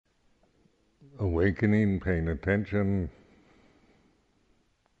awakening, paying attention,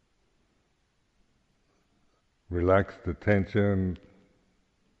 relaxed attention,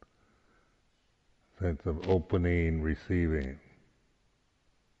 sense of opening, receiving.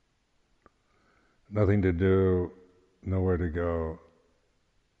 Nothing to do, nowhere to go,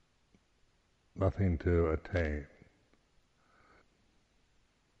 nothing to attain.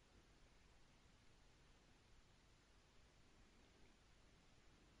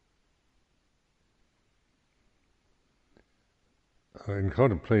 In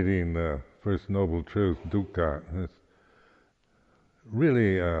contemplating the First Noble Truth, dukkha, it's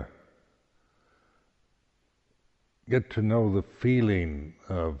really get to know the feeling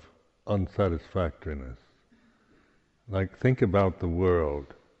of unsatisfactoriness. Like, think about the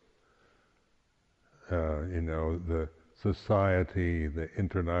world, the society, the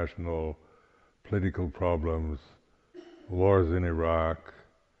international political problems, wars in Iraq,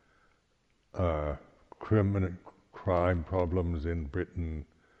 uh, crime problems in Britain,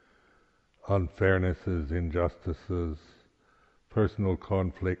 unfairnesses, injustices, personal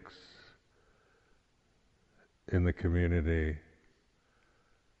conflicts in the community,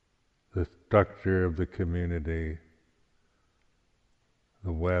 the structure of the community,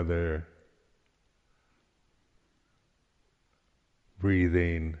 the weather,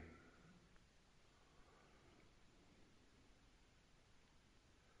 breathing,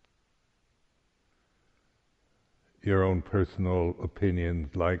 your own personal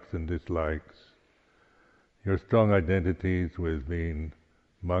opinions, likes and dislikes, your strong identities with being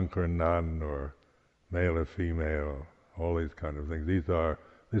monk or nun or male or female, all these kind of things.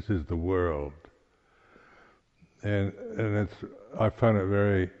 This is the world. And I find it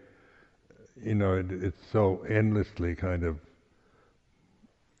very, it's so endlessly kind of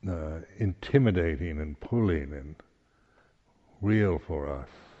intimidating and pulling and real for us.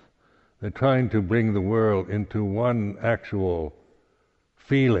 They're trying to bring the world into one actual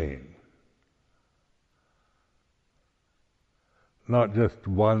feeling, not just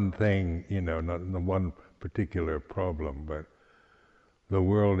one thing, not one particular problem, but the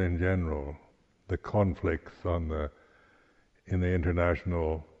world in general, the conflicts in the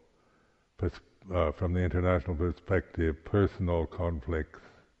international, from the international perspective, personal conflicts,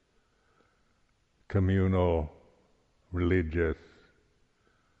 communal, religious.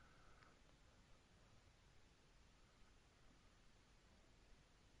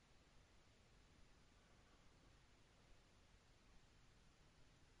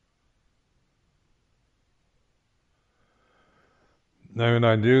 Now, when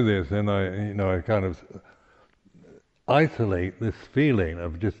I do this, then I kind of isolate this feeling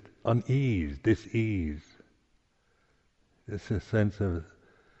of just unease, dis-ease. It's a sense of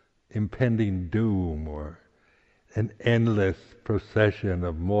impending doom or an endless procession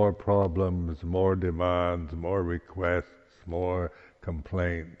of more problems, more demands, more requests, more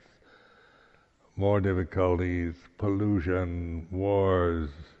complaints, more difficulties, pollution, wars,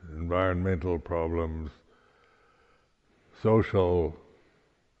 environmental problems, social,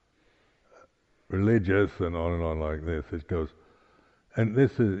 religious, and on like this. It goes, and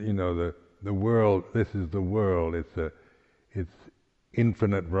this is, the world. This is the world. It's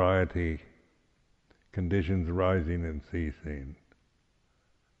infinite variety, conditions rising and ceasing,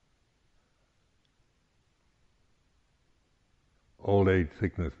 old age,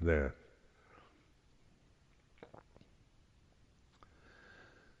 sickness, death.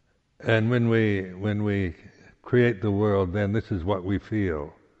 And when we create the world, then this is what we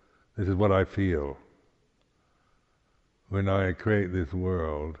feel. This is what I feel when I create this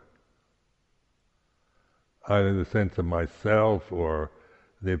world. Either the sense of myself or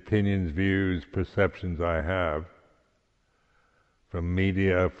the opinions, views, perceptions I have from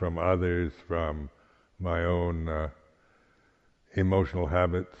media, from others, from my own emotional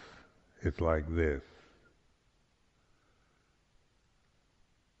habits. It's like this.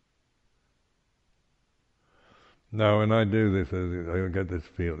 Now, when I do this, I get this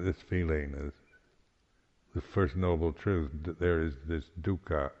feeling, as the first noble truth, that there is this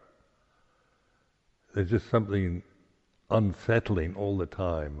dukkha. There's just something unsettling all the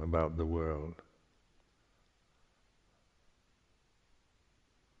time about the world.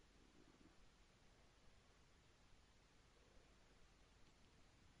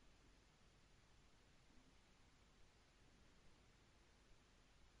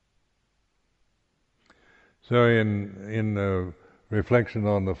 So, in reflection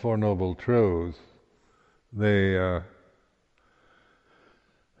on the Four Noble Truths, they,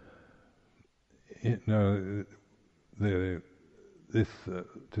 you know, the, this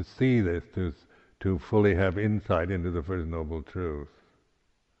to see this, to fully have insight into the First Noble Truth,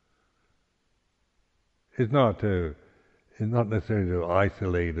 is not to is not necessarily to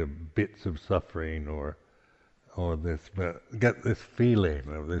isolate bits of suffering or this, but get this feeling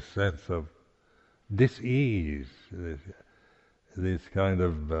of this sense of dis-ease, this kind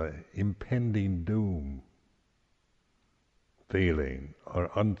of impending doom feeling, or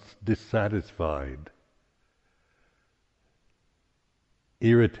dissatisfied,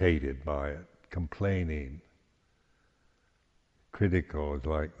 irritated by it, complaining, critical, is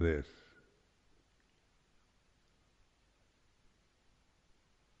like this.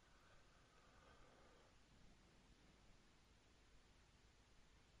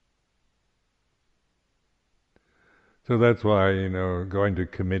 So that's why, going to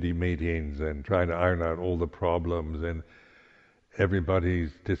committee meetings and trying to iron out all the problems and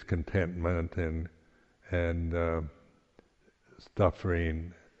everybody's discontentment and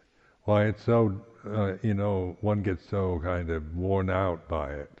suffering. Why it's so, one gets so kind of worn out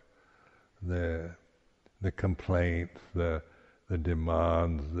by it. The complaints, the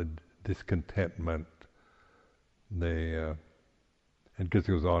demands, the discontentment. It just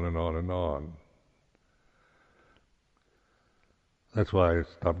goes on and on and on. That's why I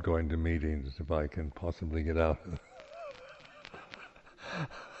stopped going to meetings if I can possibly get out of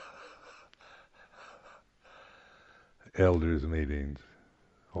elders' meetings.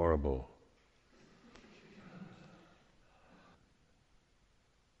 Horrible.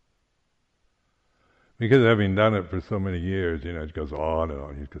 Because having done it for so many years, it goes on and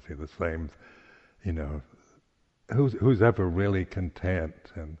on. You can see the same, who's ever really content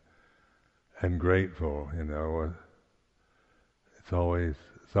and grateful, It's always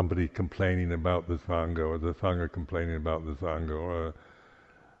somebody complaining about the Sangha, or the Sangha complaining about the Sangha, or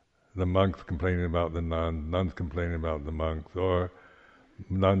the monks complaining about the nuns, nuns complaining about the monks, or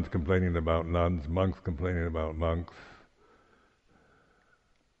nuns complaining about nuns, monks complaining about monks.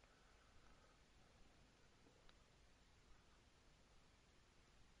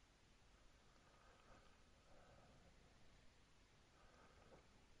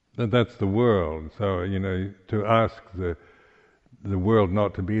 That's the world. So, to ask the world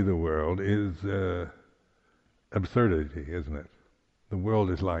not to be the world is absurdity, isn't it? The world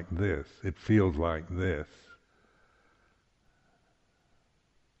is like this. It feels like this.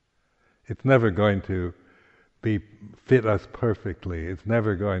 It's never going to fit us perfectly. It's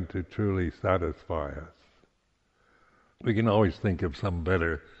never going to truly satisfy us. We can always think of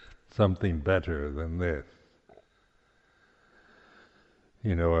something better than this.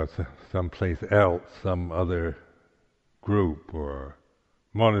 Someplace else, some other group or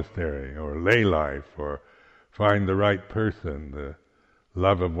monastery or lay life, or find the right person, the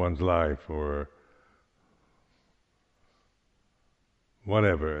love of one's life, or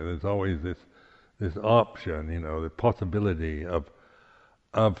whatever. There's always this option, the possibility of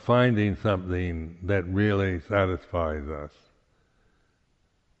finding something that really satisfies us.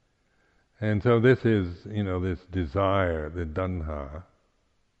 And so this is, this desire, the tanha,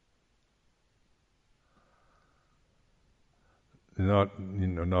 not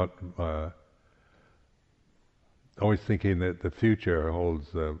always thinking that the future holds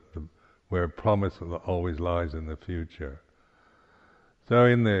where promise always lies in the future. So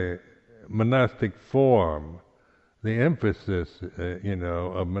in the monastic form, the emphasis,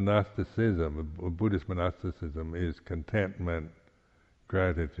 of monasticism, of Buddhist monasticism, is contentment,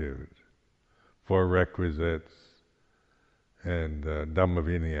 gratitude for requisites, and Dhamma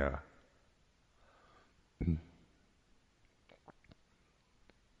Vinaya.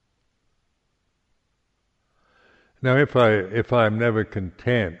 Now, if I'm never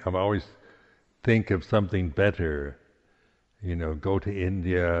content, I'm always think of something better. Go to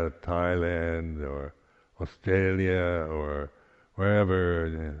India, Thailand, or Australia, or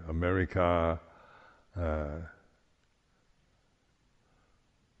wherever, America.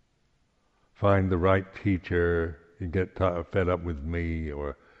 Find the right teacher. You get fed up with me,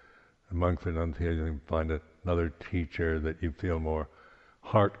 or amongst the nuns here, you find another teacher that you feel more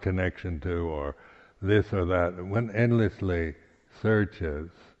heart connection to, or this or that. One endlessly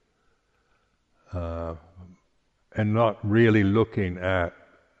searches, and not really looking at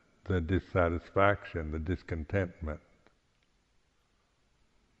the dissatisfaction, the discontentment.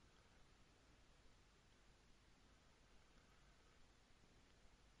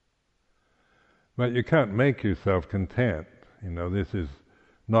 But you can't make yourself content. This is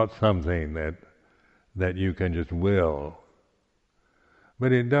not something that you can just will.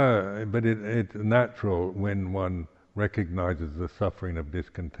 But it does. But it's natural when one recognizes the suffering of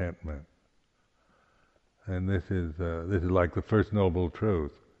discontentment. And this is like the first noble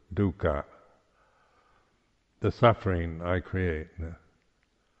truth, dukkha. The suffering I create.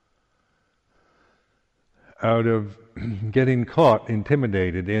 out of getting caught,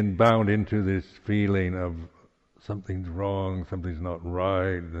 intimidated, and bound into this feeling of something's wrong, something's not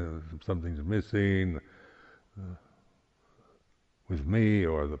right, something's missing with me,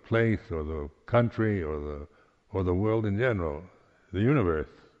 or the place, or the country, or the world in general, the universe.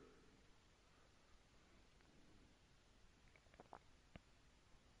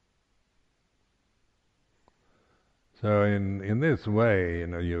 So in this way,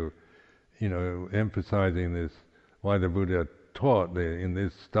 you emphasizing this, why the Buddha taught in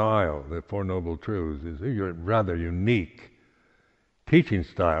this style, the Four Noble Truths, is a rather unique teaching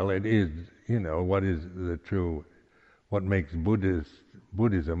style. It is, what is the true, what makes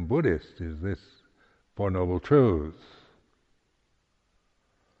Buddhism Buddhist is this Four Noble Truths.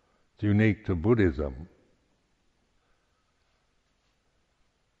 It's unique to Buddhism.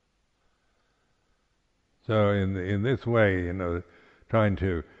 So in this way, trying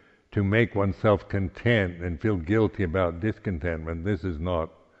to make oneself content and feel guilty about discontentment, this is not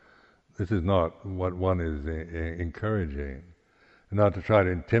what one is encouraging. Not to try to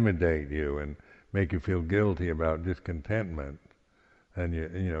intimidate you and make you feel guilty about discontentment,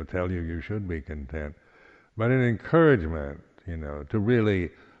 and tell you should be content, but an encouragement, to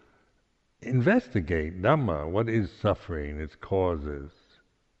really investigate Dhamma. What is suffering? Its causes,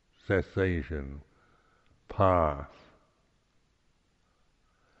 cessation, path.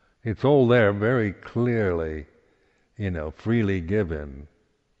 It's all there very clearly, freely given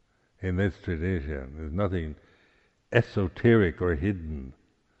in this tradition. There's nothing esoteric or hidden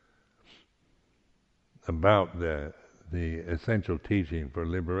about the essential teaching for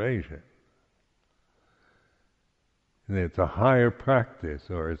liberation. And it's a higher practice,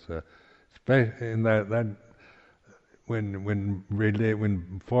 or it's a in that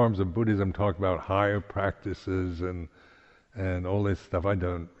when forms of Buddhism talk about higher practices and all this stuff, I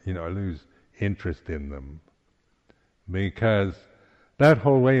lose interest in them, because that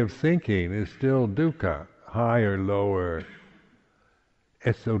whole way of thinking is still dukkha, higher, lower,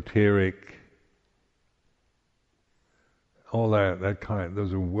 esoteric, all that kind.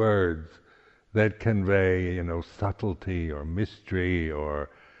 Those are words that convey, subtlety or mystery or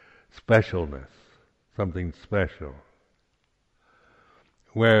specialness, something special.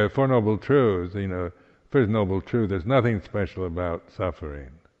 Where Four Noble Truths, First Noble Truth, there's nothing special about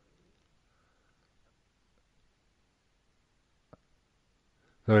suffering.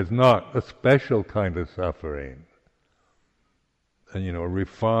 So it's not a special kind of suffering, and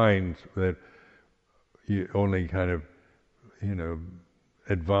refined, that you only kind of,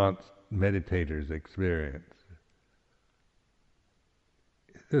 advanced meditators experience.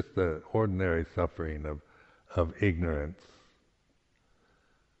 It's just the ordinary suffering of ignorance,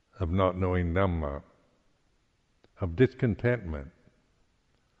 of not knowing Dhamma, of discontentment,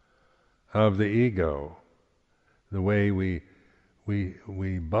 of the ego, the way we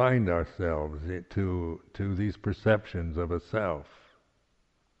bind ourselves to these perceptions of a self.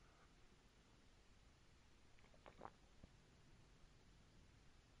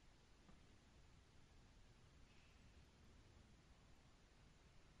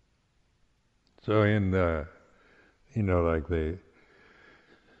 So in like the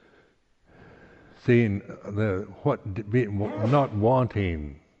seeing not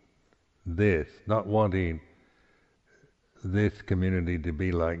wanting this community to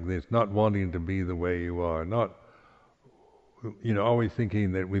be like this, not wanting to be the way you are, not always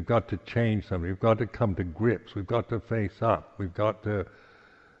thinking that we've got to change something, we've got to come to grips, we've got to face up, we've got to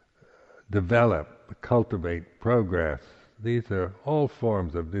develop, cultivate, progress. These are all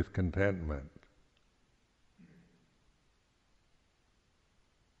forms of discontentment.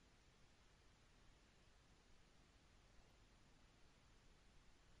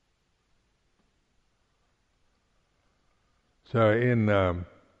 So in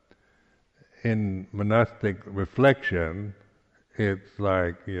monastic reflection, it's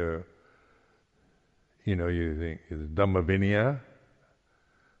like you think it's Dhamma Vinaya,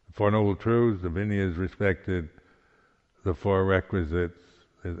 the Four Noble Truths. The Vinaya is respected. The four requisites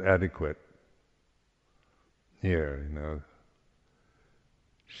is adequate. Here,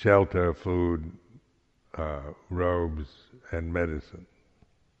 shelter, food, robes, and medicine.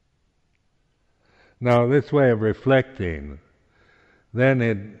 Now, this way of reflecting, then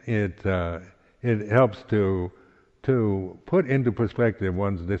it helps to put into perspective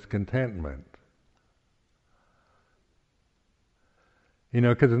one's discontentment.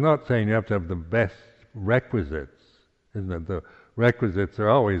 Because it's not saying you have to have the best requisites, isn't it? The requisites are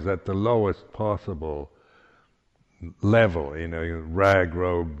always at the lowest possible level. Rag,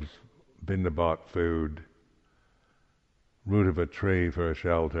 robes, bindabat food, root of a tree for a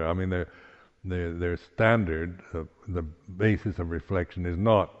shelter. I mean, their standard, the basis of reflection is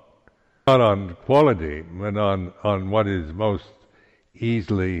not on quality, but on what is most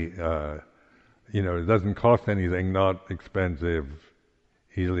easily, it doesn't cost anything, not expensive,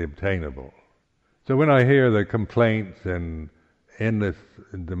 easily obtainable. So when I hear the complaints and endless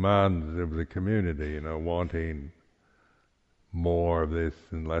demands of the community, wanting more of this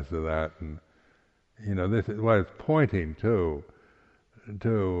and less of that, and this is what it's pointing to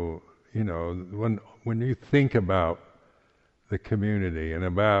when you think about the community and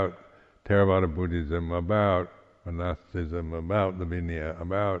about Theravada Buddhism, about monasticism, about the Vinaya,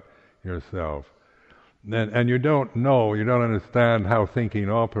 about yourself, and you don't understand how thinking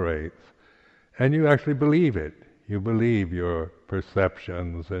operates, and you actually believe it. You believe your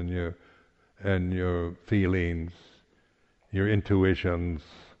perceptions and your feelings, your intuitions.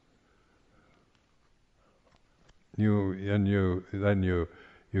 Then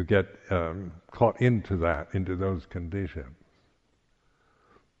you get caught into those conditions.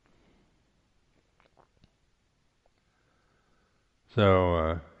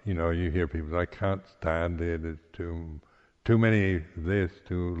 So you hear people, I can't stand it. It's too many this,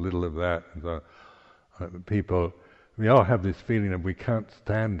 too little of that. And so, people, we all have this feeling of we can't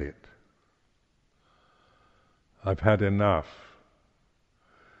stand it. I've had enough.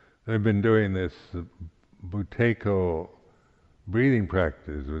 I've been doing this Buteyko breathing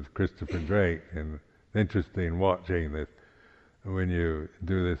practice with Christopher Drake, and it's interesting watching this when you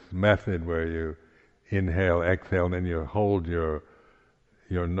do this method where you inhale, exhale, and then you hold your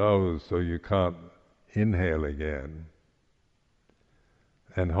nose so you can't inhale again,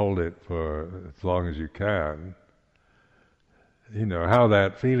 and hold it for as long as you can. How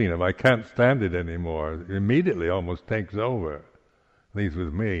that feeling of I can't stand it anymore immediately almost takes over, at least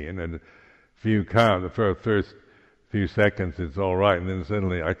with me. And then the first few seconds it's all right, and then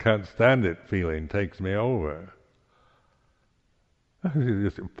suddenly I can't stand it feeling takes me over.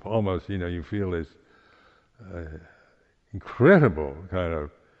 It's almost, you feel this incredible kind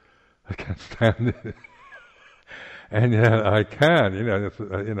of, I can't stand it. And yet I can,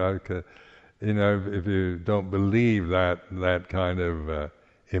 if you don't believe that kind of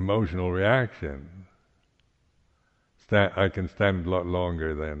emotional reaction, I can stand a lot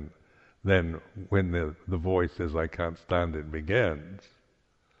longer than when the voice says I can't stand it begins.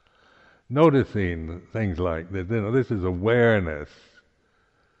 Noticing things like this, this is awareness.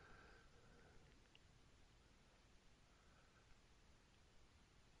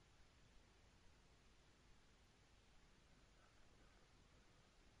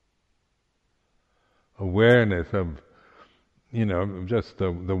 Awareness of, just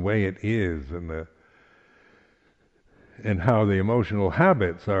the way it is, and how the emotional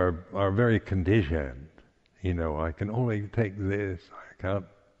habits are very conditioned. I can only take this, I can't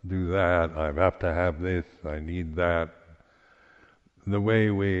do that, I have to have this, I need that. The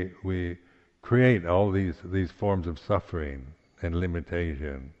way we create all these forms of suffering and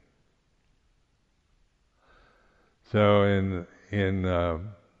limitation. So in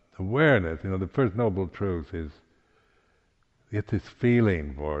awareness, the first noble truth is get this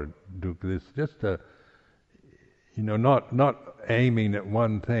feeling for this, just not aiming at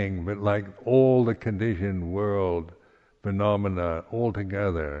one thing, but like all the conditioned world phenomena all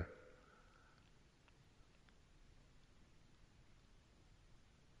together.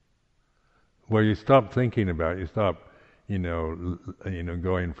 Where you stop thinking about it, you stop,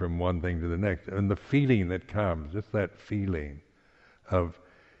 going from one thing to the next, and the feeling that comes, just that feeling of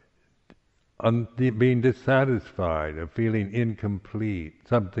being dissatisfied, of feeling incomplete,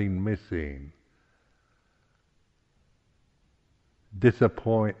 something missing,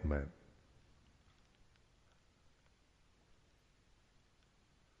 disappointment.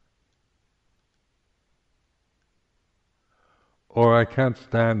 Or I can't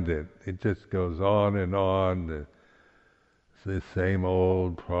stand it. It just goes on and on. It's the same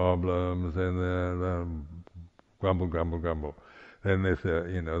old problems and then grumble, grumble, grumble. Then there's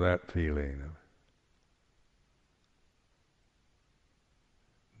that feeling.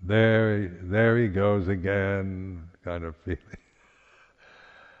 There he goes again, kind of feeling.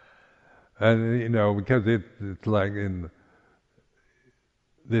 And because it's like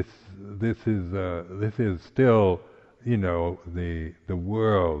this is still the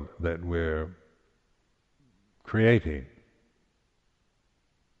world that we're creating.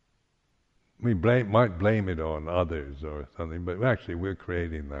 We might blame it on others or something, but actually we're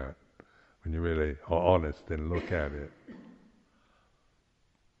creating that when you really are honest and look at it.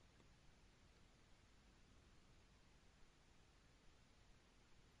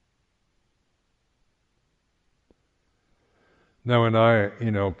 Now, when I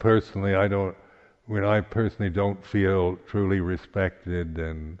personally don't feel truly respected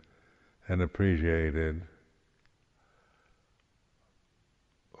and appreciated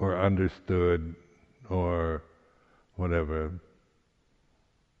or understood or whatever,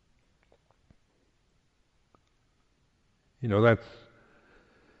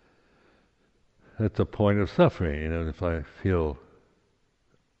 that's a point of suffering. If I feel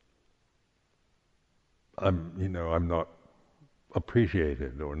I'm not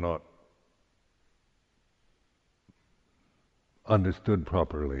appreciated or not understood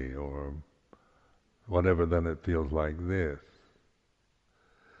properly or whatever, then it feels like this.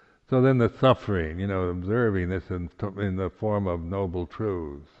 So then the suffering, observing this in the form of noble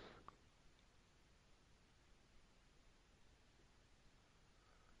truths.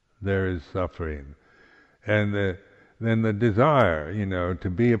 There is suffering. And then the desire, to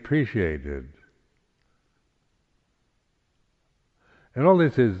be appreciated. And all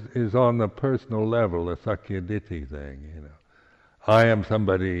this is on the personal level, the Sakyaditthi thing, I am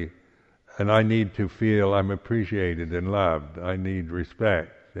somebody, and I need to feel I'm appreciated and loved. I need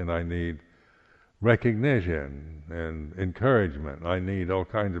respect, and I need recognition and encouragement. I need all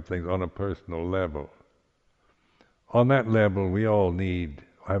kinds of things on a personal level. On that level, we all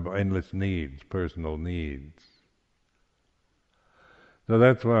have endless needs, personal needs. So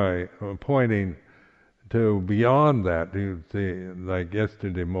that's why pointing to beyond that, you see, like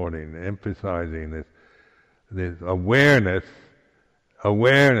yesterday morning, emphasizing this awareness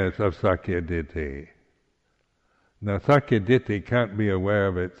of Sakyaditthi. Now, Sakyaditthi can't be aware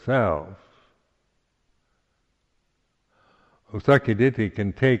of itself. Sakyaditthi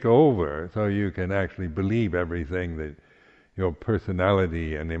can take over, so you can actually believe everything that your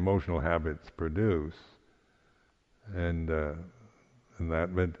personality and emotional habits produce, and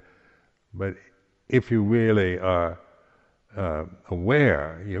that. But if you really are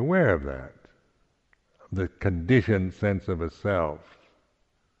aware, you're aware of that, the conditioned sense of a self.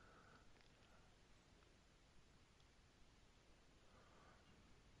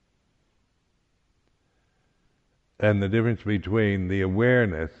 And the difference between the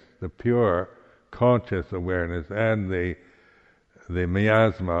awareness, the pure conscious awareness, and the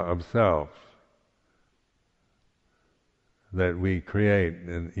miasma of self that we create,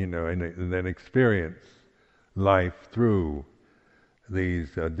 and then experience life through these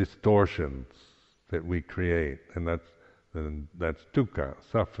distortions that we create, and that's dukkha,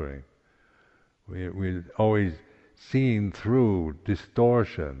 suffering. We're always seeing through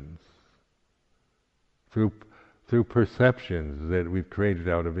distortions, through perceptions that we've created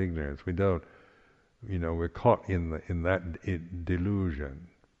out of ignorance. We don't, we're caught in that delusion.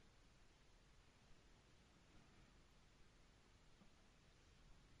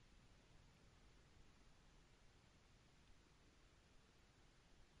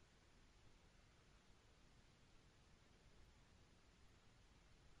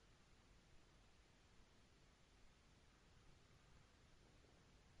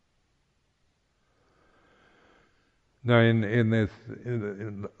 Now,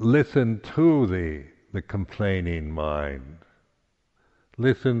 listen to the complaining mind.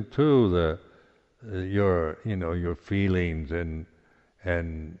 Listen to your feelings and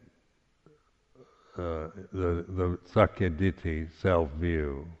the Sakyaditthi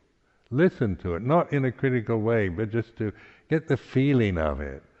self-view. Listen to it, not in a critical way, but just to get the feeling of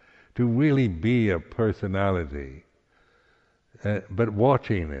it, to really be a personality, but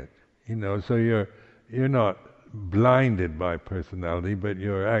watching it. So you're not blinded by personality, but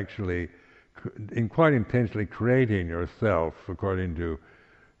you're actually quite intentionally creating yourself according to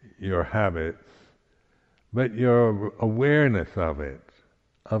your habits, but your awareness of it,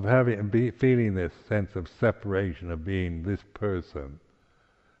 of feeling this sense of separation, of being this person,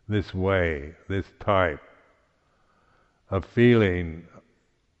 this way, this type, of feeling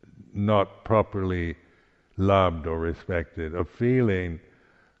not properly loved or respected, of feeling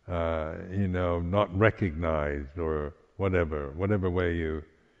not recognized, or whatever way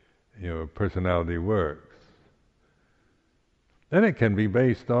your personality works. Then it can be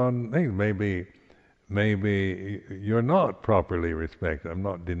based on things. Maybe you're not properly respected. I'm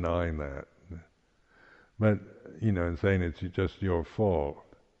not denying that, but and saying it's just your fault.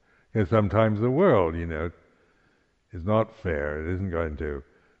 Because sometimes the world, is not fair. It isn't going to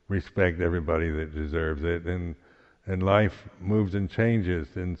respect everybody that deserves it, and life moves and changes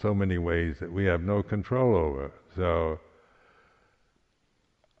in so many ways that we have no control over. So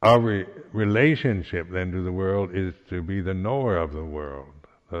our relationship then to the world is to be the knower of the world,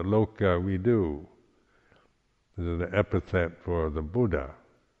 the loka we do. This is the epithet for the Buddha.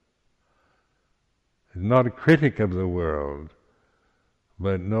 He's not a critic of the world,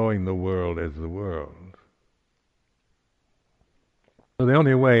 but knowing the world as the world. So the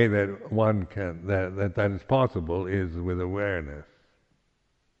only way that one can that is possible is with awareness.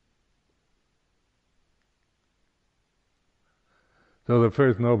 So the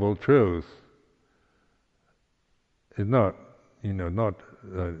first noble truth is not, is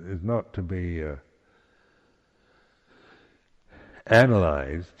not to be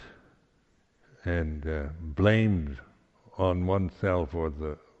analyzed and blamed on oneself or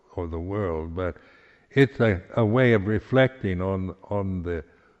the world, but it's a way of reflecting on the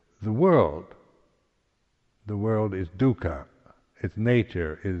world. The world is dukkha. Its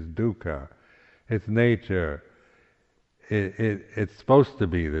nature is dukkha. Its nature, it's supposed to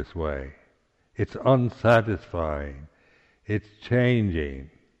be this way. It's unsatisfying. It's changing.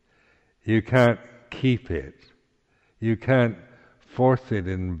 You can't keep it. You can't force it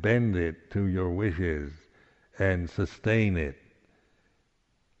and bend it to your wishes and sustain it.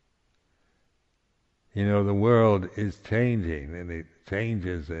 The world is changing, and it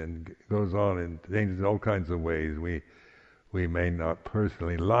changes and goes on and changes in all kinds of ways we may not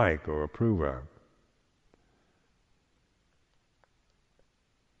personally like or approve of.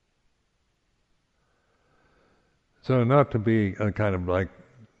 So not to be a kind of like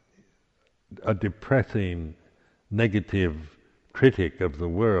a depressing, negative critic of the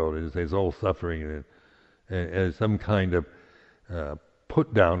world as all suffering, as some kind of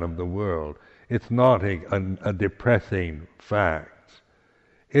put down of the world. It's not a depressing fact.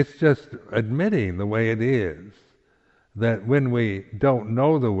 It's just admitting the way it is. That when we don't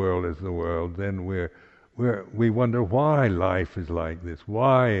know the world as the world, then we wonder why life is like this,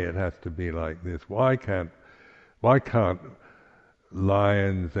 why it has to be like this, why can't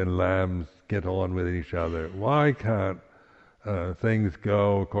lions and lambs get on with each other, why can't things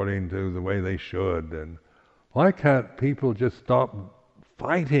go according to the way they should, and why can't people just stop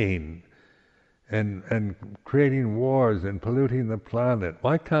fighting and creating wars and polluting the planet?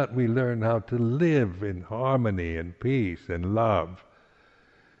 Why can't we learn how to live in harmony and peace and love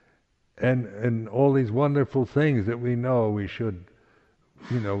and all these wonderful things that we know we should,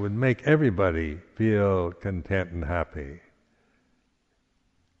 would make everybody feel content and happy?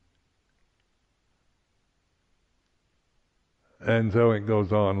 And so it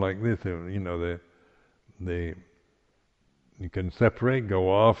goes on like this. You can separate,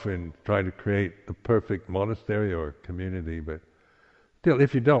 go off and try to create the perfect monastery or community, but still,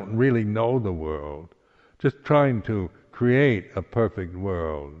 if you don't really know the world, just trying to create a perfect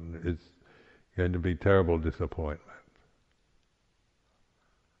world is going to be terrible disappointment,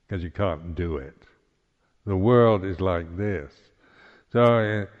 because you can't do it. The world is like this.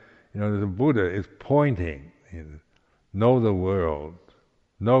 So, the Buddha is pointing, know the world,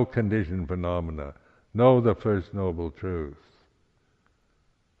 know conditioned phenomena, know the First Noble Truth.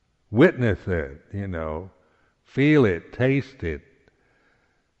 Witness it, feel it, taste it,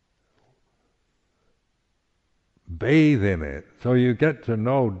 bathe in it, so you get to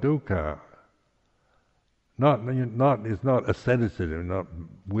know dukkha. It's not asceticism, not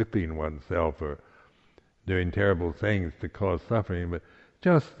whipping oneself or doing terrible things to cause suffering, but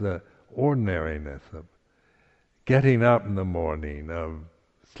just the ordinariness of getting up in the morning, of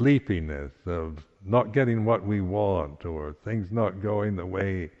sleepiness, of not getting what we want, or things not going the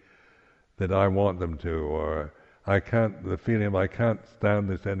way that I want them to, or the feeling of I can't stand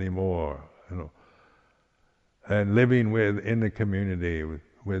this anymore, and living in the community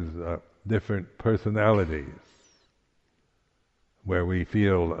with different personalities, where we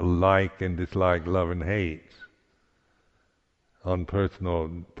feel like and dislike, love and hate, on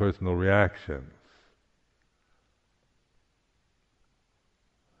personal reactions.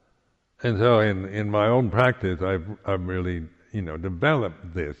 And so in my own practice, I've really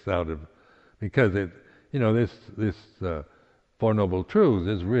developed this because this Four Noble Truths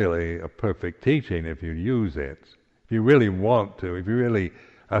is really a perfect teaching if you use it. If you really want to, if you really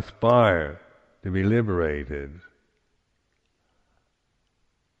aspire to be liberated.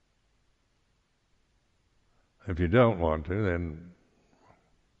 If you don't want to,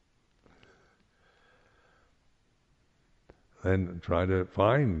 then try to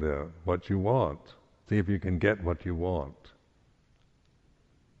find what you want. See if you can get what you want.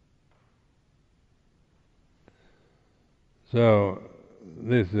 So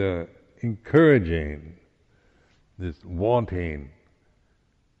this encouraging, this wanting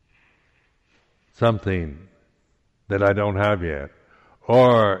something that I don't have yet,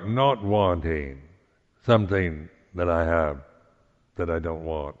 or not wanting something that I have that I don't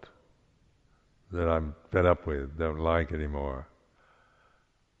want, that I'm fed up with, don't like anymore.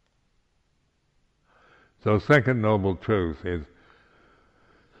 So second noble truth is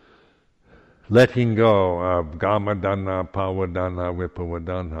letting go of Gamadana, Pavadana,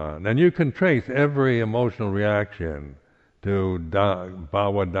 Vipawadana. And you can trace every emotional reaction to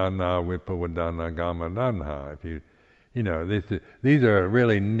Bhavadana, Vipawadana, Gamadana. If you know, these are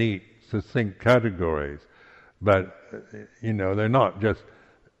really neat, succinct categories, but you know,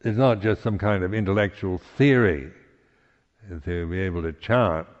 it's not just some kind of intellectual theory to be able to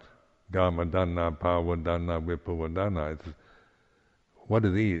chant Gamadana, Pavadana, Vipawadana. What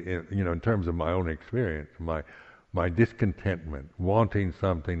are these, you know, in terms of my own experience, my discontentment, wanting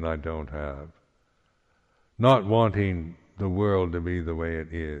something I don't have, not wanting the world to be the way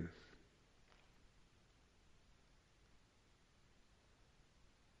it is.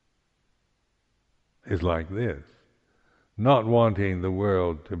 Is like this. Not wanting the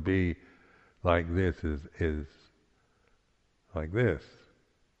world to be like this is like this.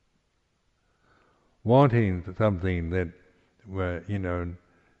 Wanting something that, you know,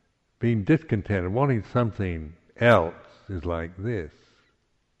 being discontented, wanting something else is like this.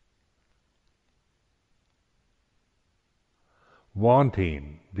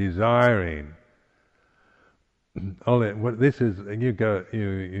 Wanting, desiring, what this is, you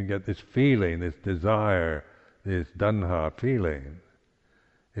get this feeling, this desire, this tanha feeling.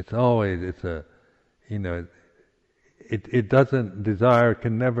 It's always, you know, it doesn't, desire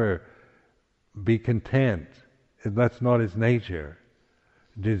can never be content. That's not its nature.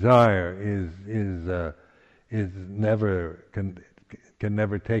 Desire is never, can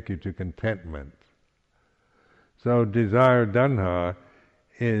never take you to contentment. So desire, tanha,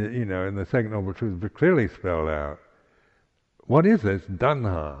 is, you know, in the Second Noble Truth, clearly spelled out. What is this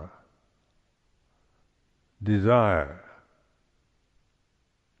tanha? Desire.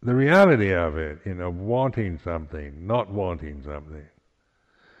 The reality of it, you know, wanting something, not wanting something.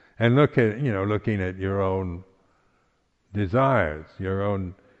 And looking at your own desires, your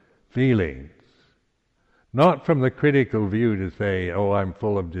own feelings. Not from the critical view to say, oh, I'm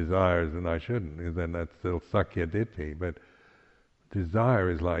full of desires and I shouldn't, because then that's still Sakya Ditti, but desire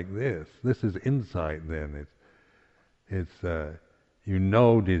is like this. This is insight then. It's you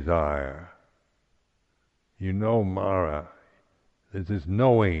know desire. You know Mara. There's this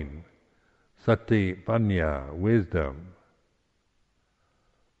knowing, sati, panya, wisdom.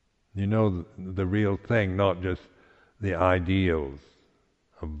 You know the real thing, not just the ideals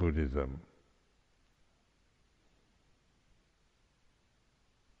of Buddhism.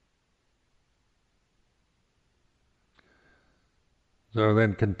 So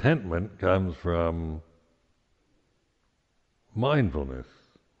then contentment comes from mindfulness,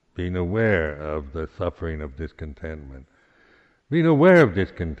 being aware of the suffering of discontentment, being aware of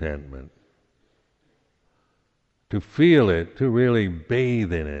discontentment, to feel it, to really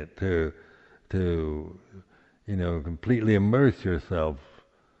bathe in it, to completely immerse yourself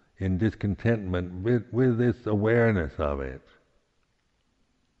in discontentment with this awareness of it.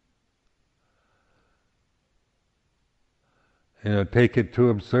 Take it to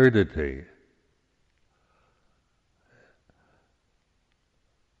absurdity.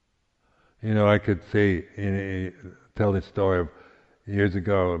 I could tell this story of years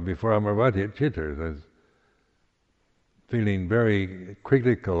ago, before Amaravati at Chitters. I was feeling very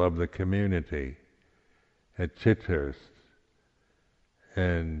critical of the community at Chitters,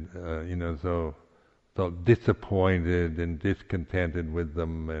 and so felt disappointed and discontented with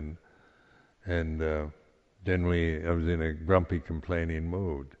them, and generally I was in a grumpy, complaining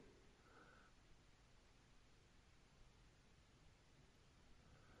mood.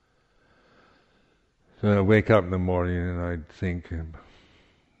 So I'd wake up in the morning and I'd think,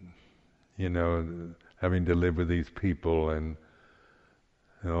 having to live with these people and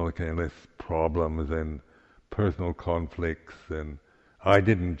all the kind of problems and personal conflicts, and I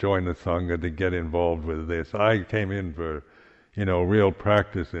didn't join the Sangha to get involved with this. I came in for, real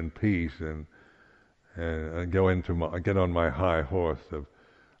practice in peace, and get on my high horse of,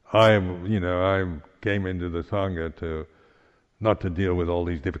 I came into the Sangha not to deal with all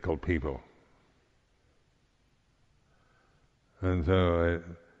these difficult people. And so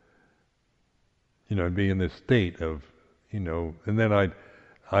I'd be in this state of, and then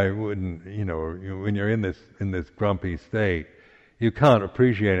I wouldn't, when you're in this grumpy state, you can't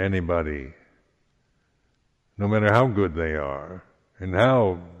appreciate anybody, no matter how good they are, and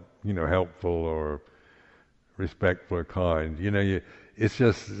how, helpful or respectful or kind.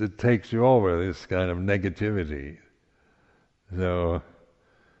 It takes you over, this kind of negativity. So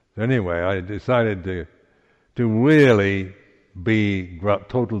anyway, I decided to really be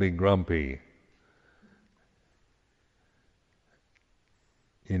totally grumpy.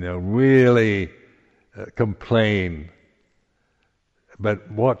 Really complain,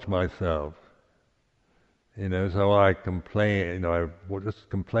 but watch myself. So I complain, I just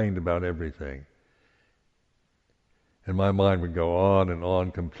complained about everything. And my mind would go on and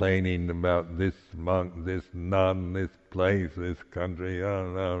on complaining about this monk, this nun, this place, this country,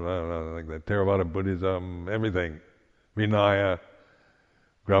 like the Theravada Buddhism, everything. Vinaya,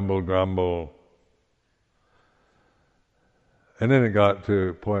 grumble. And then it got to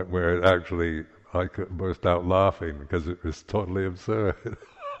a point where actually I could burst out laughing because it was totally absurd.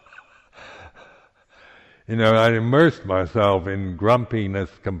 I immersed myself in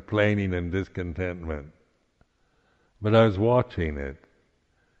grumpiness, complaining, and discontentment. But I was watching it,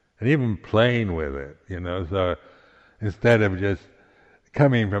 and even playing with it, so instead of just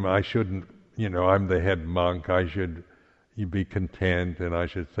coming from, I shouldn't, I'm the head monk, you be content, and I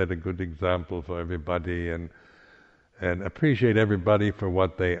should set a good example for everybody, and appreciate everybody for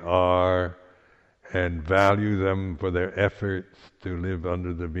what they are, and value them for their efforts to live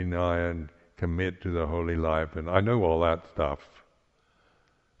under the Vinaya and commit to the holy life. And I knew all that stuff.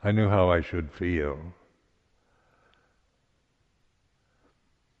 I knew how I should feel.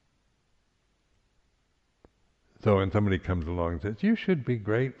 So when somebody comes along and says, you should be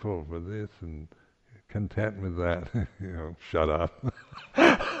grateful for this and content with that, shut up.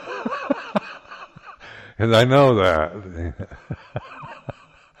 Because I know that.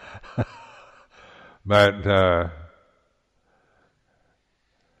 But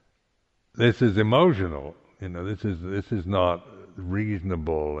this is emotional. This is not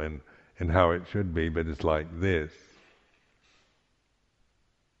reasonable in how it should be, but it's like this.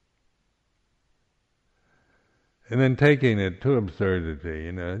 And then taking it to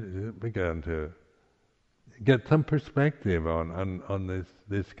absurdity, began to get some perspective on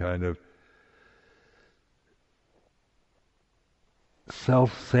this kind of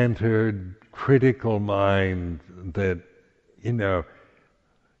self-centered, critical mind that,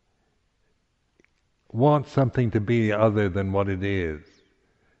 wants something to be other than what it is.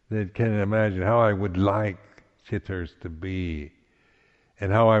 That can imagine how I would like Chitturs to be,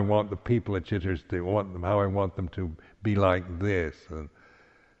 and how I want the people at Chitturs to want them, how I want them to be like this, and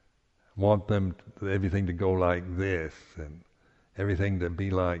want everything to go like this, and everything to be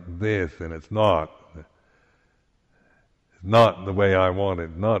like this, and it's not. It's not the way I want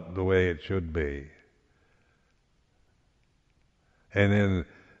it, not the way it should be. And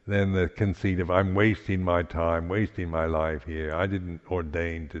then the conceit of I'm wasting my time, wasting my life here. I didn't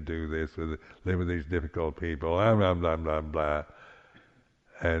ordain to do this, live with these difficult people, blah, blah, blah, blah.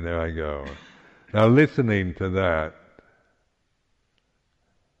 And there I go. Now listening to that,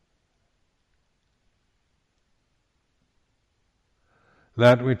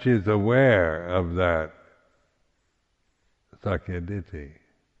 that which is aware of that Sakyaditi,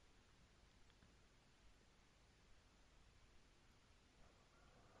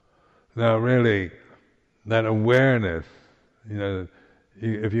 now really, that awareness,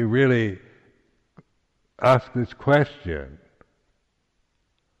 if you really ask this question,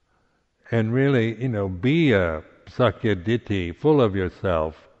 and really, be a Sakyaditi, full of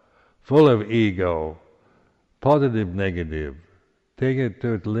yourself, full of ego, positive, negative, take it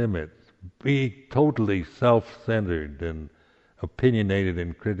to its limits, be totally self-centered and opinionated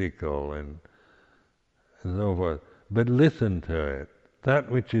and critical and so forth, but listen to it. That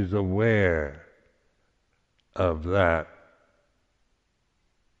which is aware of that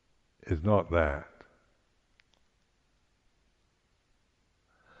is not that.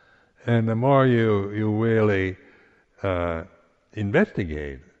 And the more you really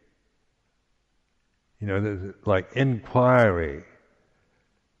investigate, there's like inquiry,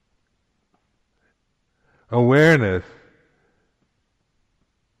 awareness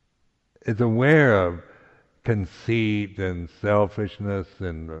is aware of conceit and selfishness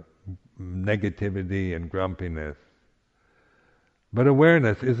and negativity and grumpiness. But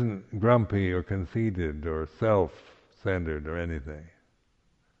awareness isn't grumpy or conceited or self-centered or anything.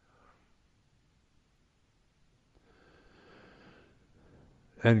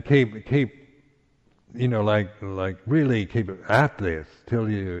 And keep like really keep at this till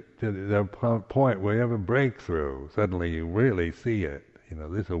the point where you have a breakthrough. Suddenly you really see it.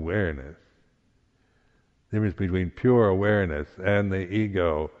 This awareness. The difference between pure awareness and the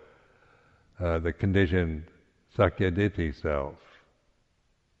ego, the conditioned Sakyaditi self.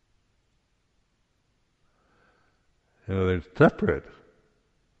 They're separate.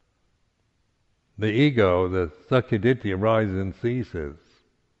 The ego, the Sakyaditi, arises and ceases.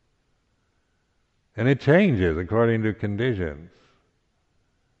 And it changes according to conditions.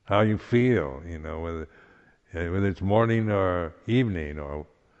 How you feel, whether it's morning or evening or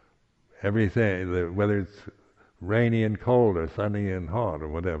everything, whether it's rainy and cold or sunny and hot or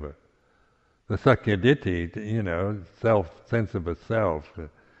whatever. The Sakyaditi, sense of a self,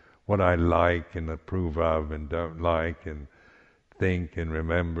 what I like and approve of and don't like and think and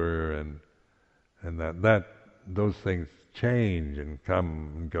remember and that those things change and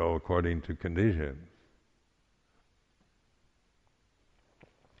come and go according to conditions.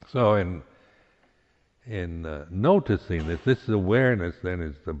 So in noticing this awareness then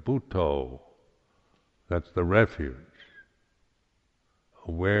is the Bhutto. That's the refuge.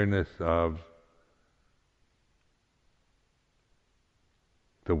 Awareness of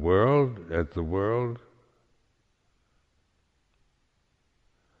the world as the world.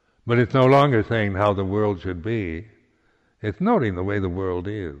 But it's no longer saying how the world should be. It's noting the way the world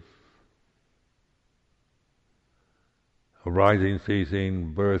is. Arising,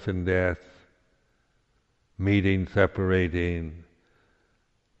 ceasing, birth and death, meeting, separating,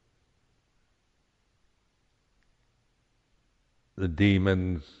 the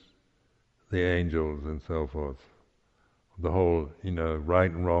demons, the angels, and so forth. The whole, right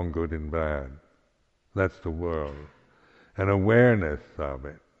and wrong, good and bad. That's the world. And awareness of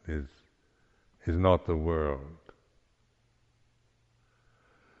it is not the world.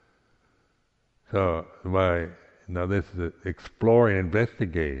 So now this is exploring,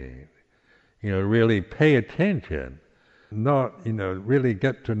 investigating, really pay attention, not, really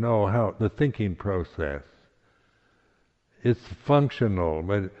get to know how the thinking process. It's functional,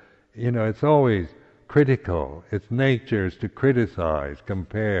 but, it's always critical. Its nature is to criticize,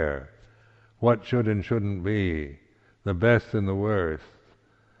 compare what should and shouldn't be, the best and the worst,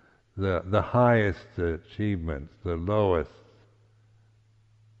 the highest achievements, the lowest,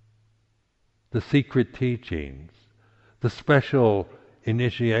 the secret teachings, the special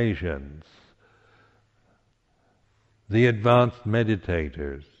initiations, the advanced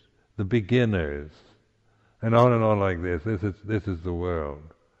meditators, the beginners, and on like this. This is the world.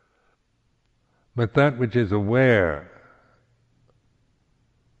 But that which is aware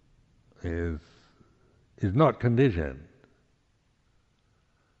is not conditioned.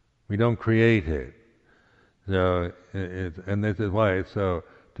 We don't create it. So and this is why it's so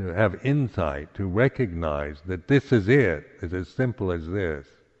to have insight, to recognize that this is it. It's as simple as this.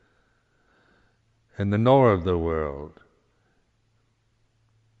 And the knower of the world,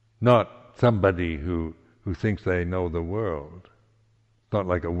 not somebody who thinks they know the world. It's not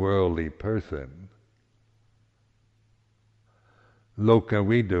like a worldly person.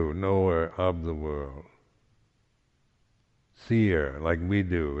 Lokavidu, knower of the world. Seer, like we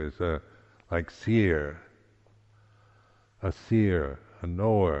do, is like seer. A seer, a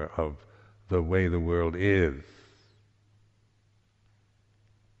knower of the way the world is.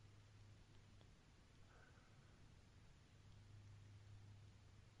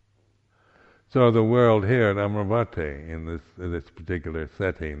 So the world here at Amaravati, in this particular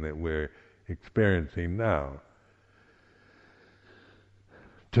setting that we're experiencing now,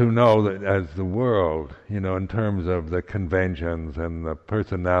 to know that as the world, in terms of the conventions and the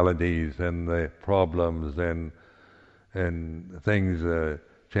personalities and the problems and things,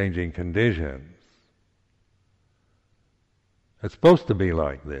 changing conditions, it's supposed to be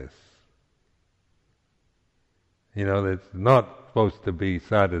like this. It's not supposed to be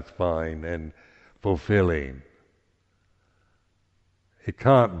satisfying and fulfilling. It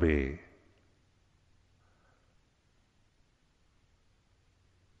can't be.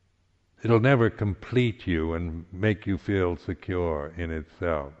 It'll never complete you and make you feel secure in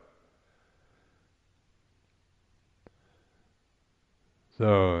itself.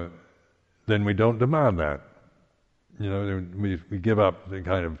 So then we don't demand that. We give up the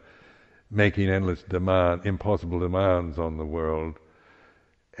kind of making endless impossible demands on the world.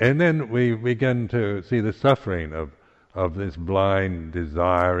 And then we begin to see the suffering of this blind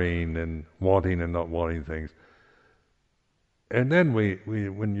desiring and wanting and not wanting things. And then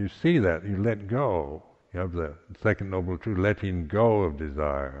when you see that, you let go. You have the second noble truth, letting go of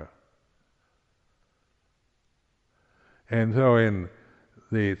desire. And so in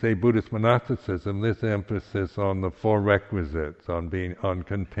the, say, Buddhist monasticism, this emphasis on the four requisites, on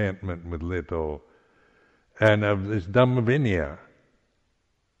contentment with little, and of this Dhamma Vinaya,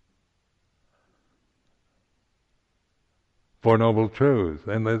 Four Noble Truths,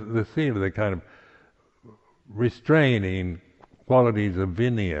 and the sila, the kind of restraining qualities of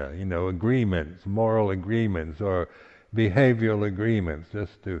Vinaya, agreements, moral agreements, or behavioral agreements,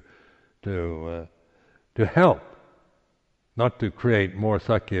 just to help, not to create more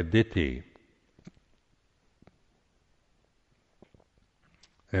Sakyaditi.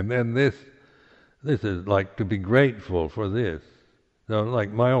 And then this is like to be grateful for this. So,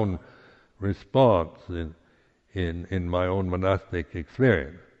 like my own response in my own monastic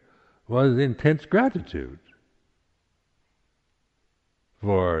experience was intense gratitude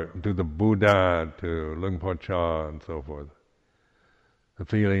to the Buddha, to Luang Por Chah, and so forth. A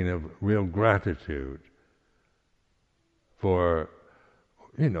feeling of real gratitude for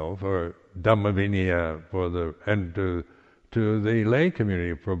Dhamma Vinaya, and to the lay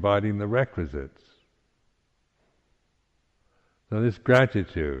community providing the requisites. So this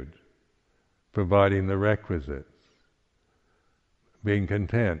gratitude, providing the requisites, being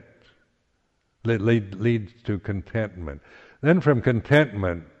content, leads to contentment. Then from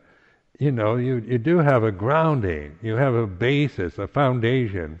contentment, you do have a grounding, you have a basis, a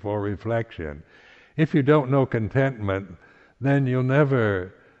foundation for reflection. If you don't know contentment, then you'll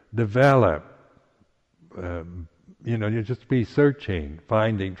never develop. You'll just be searching,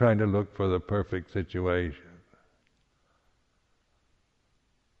 trying to look for the perfect situation.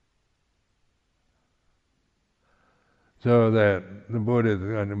 So that the Buddha is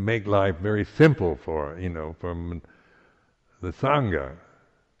going to make life very simple from the Sangha.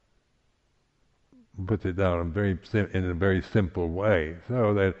 Puts it down in a very simple way,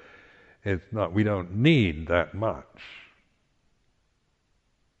 so that we don't need that much.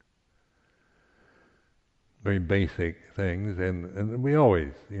 Very basic things, and we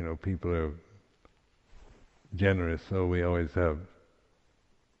always, people are generous, so we always have,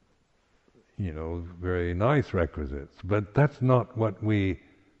 very nice requisites. But that's not what we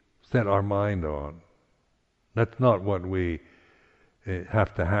set our mind on. That's not what we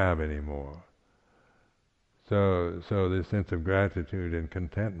have to have anymore. So this sense of gratitude and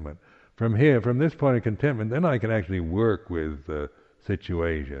contentment. From this point of contentment, then I can actually work with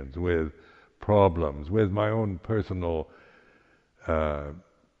situations, with problems, with my own personal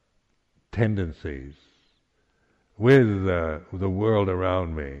tendencies, with the world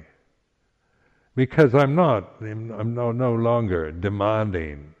around me. Because I'm no longer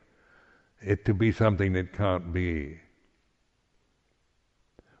demanding it to be something it can't be.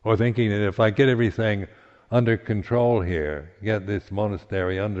 Or thinking that if I get everything under control here, get this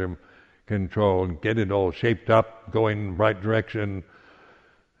monastery under control, and get it all shaped up, going in the right direction,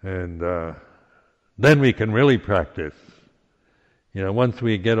 and then we can really practice. Once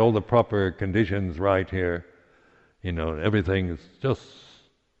we get all the proper conditions right here, everything's just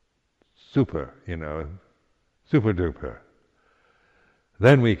super duper.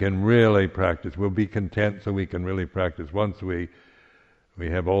 Then we can really practice. We'll be content so we can really practice once we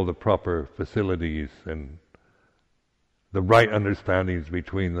have all the proper facilities and the right understandings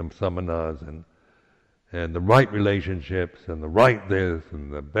between the samanas and the right relationships and the right this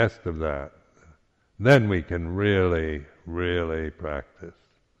and the best of that. Then we can really, really practice.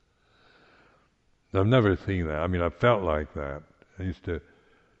 I've never seen that. I've felt like that. I used to,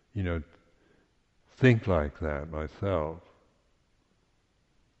 think like that myself.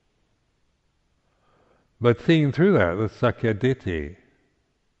 But seeing through that, the Sakyaditthi,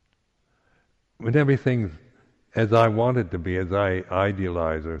 when everything's as I want it to be, as I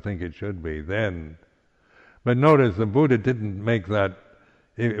idealize or think it should be, then. But notice the Buddha didn't make that,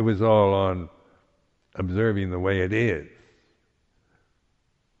 it was all on observing the way it is.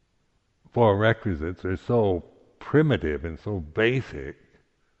 Four requisites are so primitive and so basic.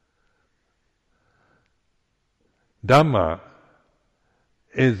 Dhamma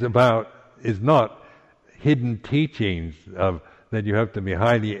is not hidden teachings that you have to be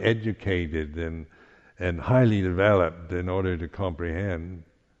highly educated and highly developed in order to comprehend.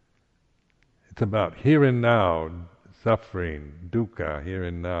 It's about here and now, suffering, dukkha, here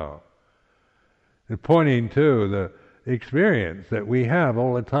and now. It's pointing to the experience that we have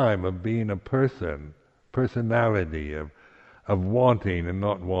all the time of being a person, personality, of wanting and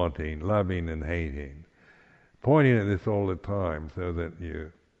not wanting, loving and hating. Pointing at this all the time so that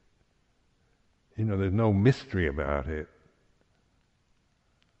there's no mystery about it.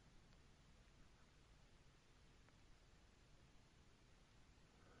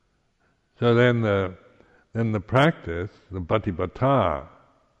 So then the practice, the patipada,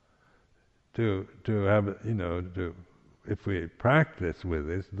 to have, if we practice with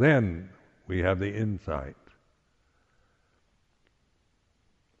this, then we have the insight.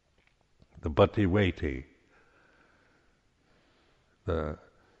 The pativedhi, the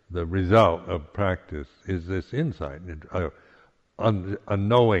result of practice is this insight, a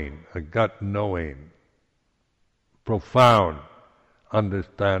knowing, a gut knowing, profound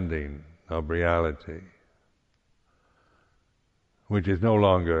understanding of reality, which is no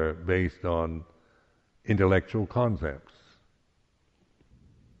longer based on intellectual concepts.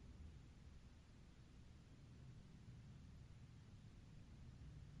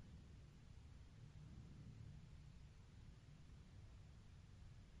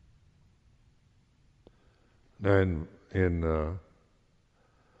 And in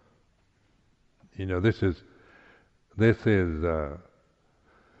this is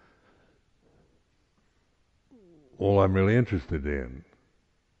all I'm really interested in.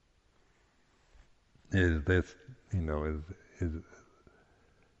 Is this,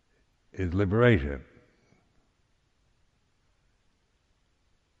 is liberation.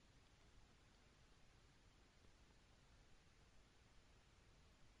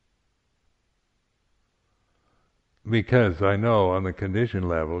 Because I know on the conditioned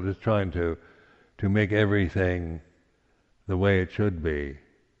level, just trying to make everything the way it should be,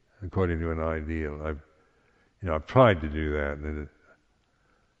 according to an ideal. I've tried to do that,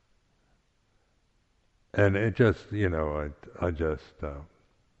 and it just, I just,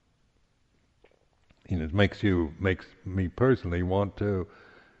 it makes me personally want to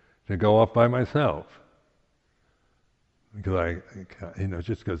go off by myself, because it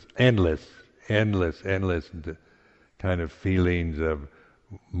just goes endless kind of feelings of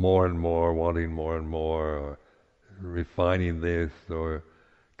more and more, wanting more and more, or refining this, or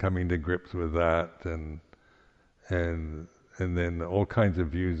coming to grips with that, and then all kinds of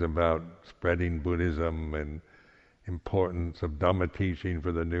views about spreading Buddhism and importance of Dhamma teaching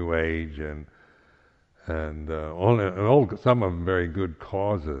for the New Age, and all some of them very good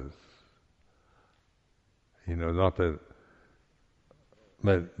causes. Not that,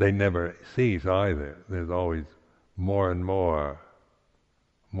 but they never cease either. There's always more and more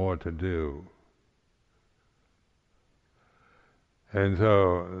to do. And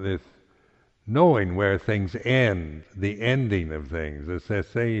so this knowing where things end, the ending of things, the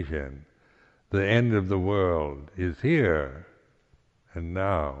cessation, the end of the world is here and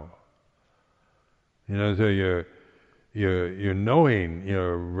now. So you're knowing,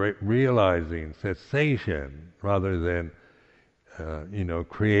 you're realizing cessation rather than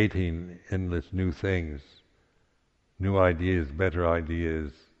creating endless new things, new ideas, better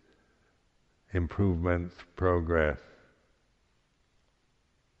ideas, improvements, progress.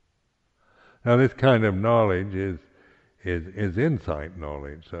 Now this kind of knowledge is insight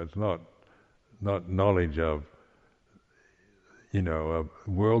knowledge, so it's not knowledge of of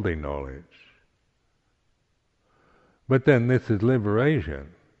worldly knowledge. But then this is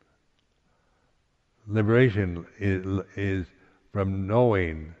liberation. Liberation is from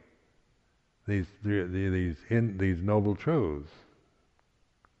knowing these noble truths,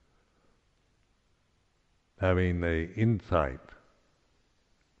 having the insight,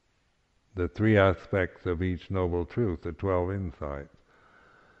 the three aspects of each noble truth, the 12 insights.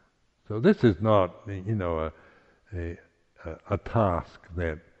 So this is not, a task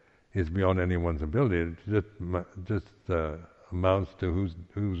that is beyond anyone's ability. It just amounts to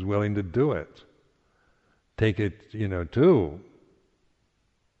who's willing to do it. Take it, to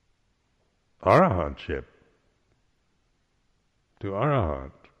arahantship, to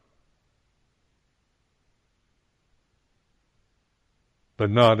arahant. But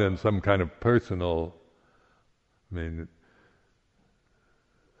not in some kind of personal, there's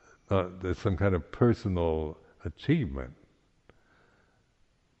some kind of personal achievement.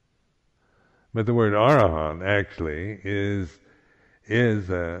 But the word arahant actually is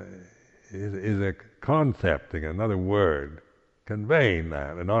a concept, another word conveying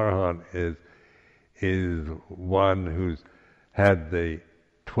that. An arahant is one who's had the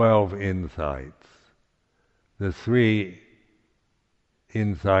 12 insights, the 3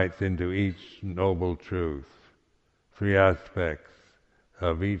 insights into each noble truth, 3 aspects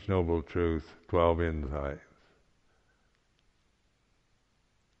of each noble truth, 12 insights.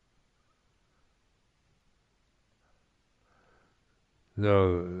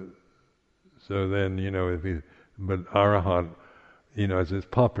 So then, but arahant, as it's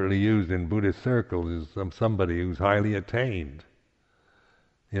popularly used in Buddhist circles, is somebody who's highly attained.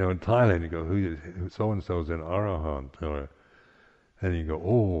 In Thailand you go, who so-and-so's an arahant, and you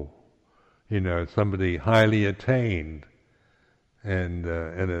go, somebody highly attained, and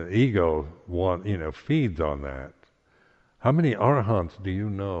an ego feeds on that. How many arahants do you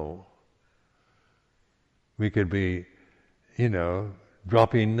know? We could be,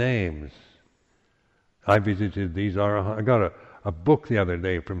 dropping names. I visited these arahants. I got a book the other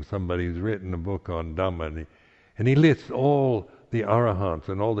day from somebody who's written a book on Dhamma, and he lists all the arahants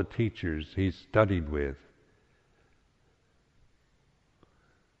and all the teachers he's studied with.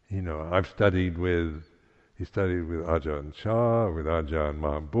 He studied with Ajahn Chah, with Ajahn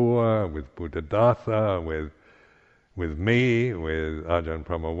Mahabua, with Buddhadasa, with me, with Ajahn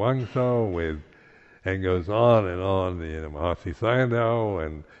Pramawangso, and goes on and on, Mahasi Sayadaw,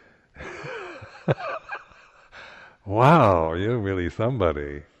 and wow, you're really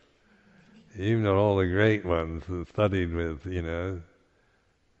somebody. even all the great ones studied with,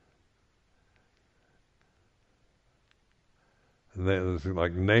 it's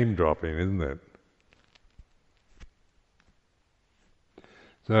like name dropping, isn't it?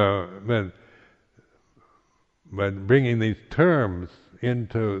 So, but bringing these terms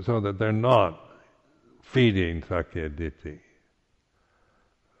into so that they're not feeding Sakya Ditti.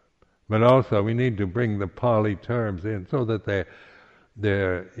 But also we need to bring the Pali terms in so that they're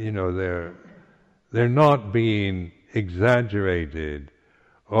not being exaggerated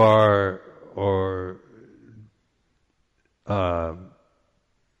or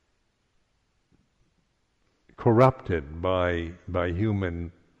corrupted by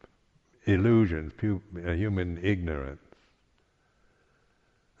human illusions, human ignorance.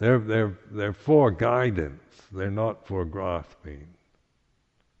 They're for guidance. They're not for grasping.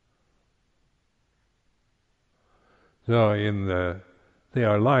 So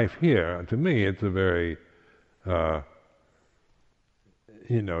our life here, to me, it's a very, to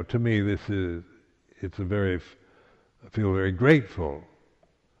me, I feel very grateful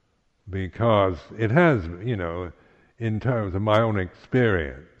because it has, in terms of my own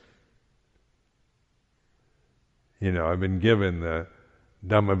experience, I've been given the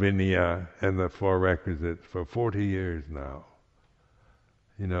Dhamma Vinaya and the four requisites for 40 years now.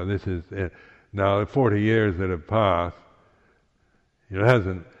 This is it. Now, the 40 years that have passed, it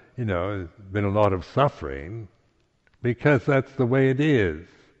hasn't, there's been a lot of suffering because that's the way it is.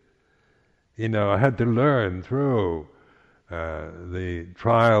 I had to learn through the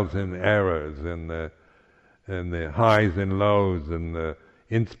trials and errors and the highs and lows and the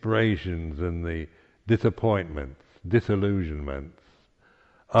inspirations and the disappointments, disillusionments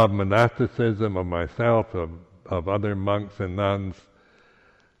of monasticism, of myself, of other monks and nuns,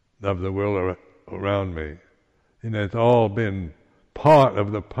 of the world around me. It's all been part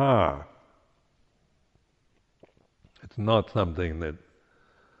of the path. It's not something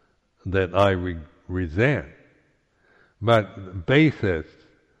that I resent. But the basis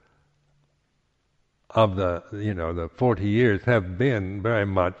of the 40 years have been very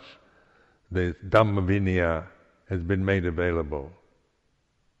much this Dhamma Vinaya has been made available.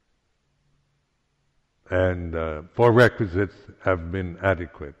 And four requisites have been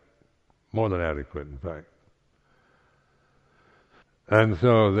adequate, more than adequate, in fact. And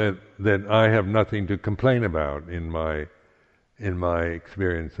so that I have nothing to complain about in my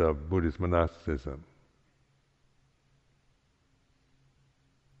experience of Buddhist monasticism.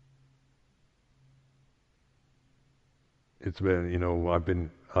 It's been,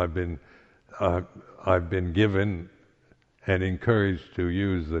 I've been given and encouraged to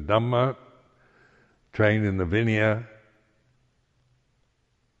use the Dhamma, trained in the Vinaya,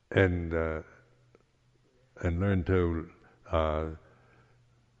 and learn to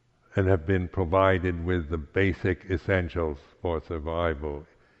and have been provided with the basic essentials for survival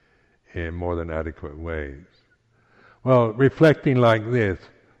in more than adequate ways. Well, reflecting like this,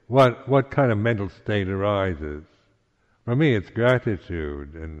 what kind of mental state arises? For me, it's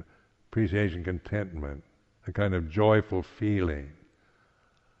gratitude and appreciation, contentment, a kind of joyful feeling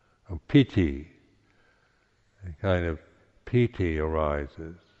of piti. A kind of piti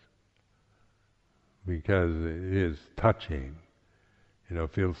arises because it is touching.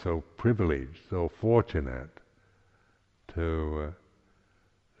 Feel so privileged, so fortunate to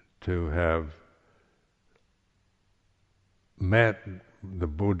have met the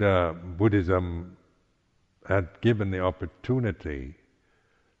Buddha. Buddhism had given the opportunity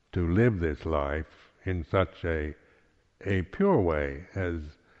to live this life in such a pure way as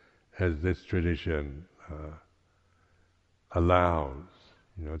this tradition allows.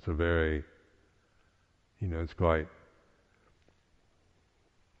 It's a very, it's quite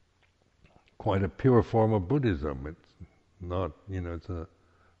a pure form of Buddhism. It's not, it's a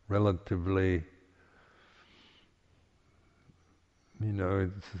relatively,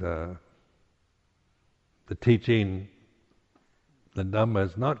 it's the teaching, the Dhamma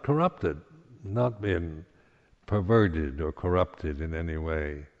is not corrupted, not been perverted or corrupted in any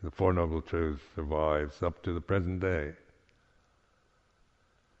way. The Four Noble Truths survives up to the present day.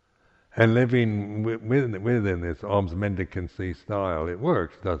 And living within this alms mendicancy style, it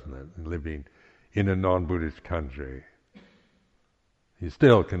works, doesn't it? Living in a non-Buddhist country. You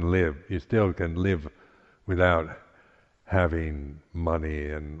still can live without having money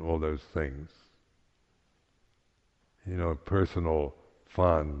and all those things. Personal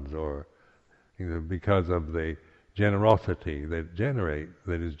funds or because of the generosity that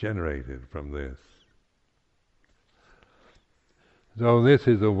is generated from this. So this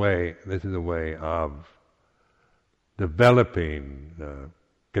is a way of developing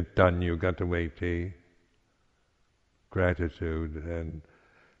Gatanyu, Gataveti, gratitude,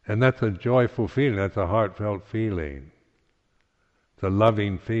 and that's a joyful feeling, that's a heartfelt feeling. It's a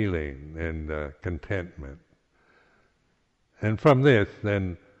loving feeling and contentment. And from this,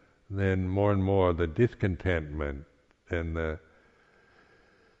 then more and more the discontentment and the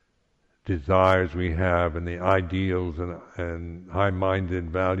desires we have and the ideals and high-minded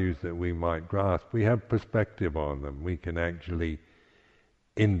values that we might grasp, we have perspective on them. We can actually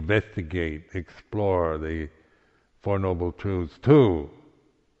investigate, explore the Four Noble Truths through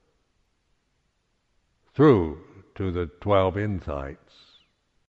to the 12 insights.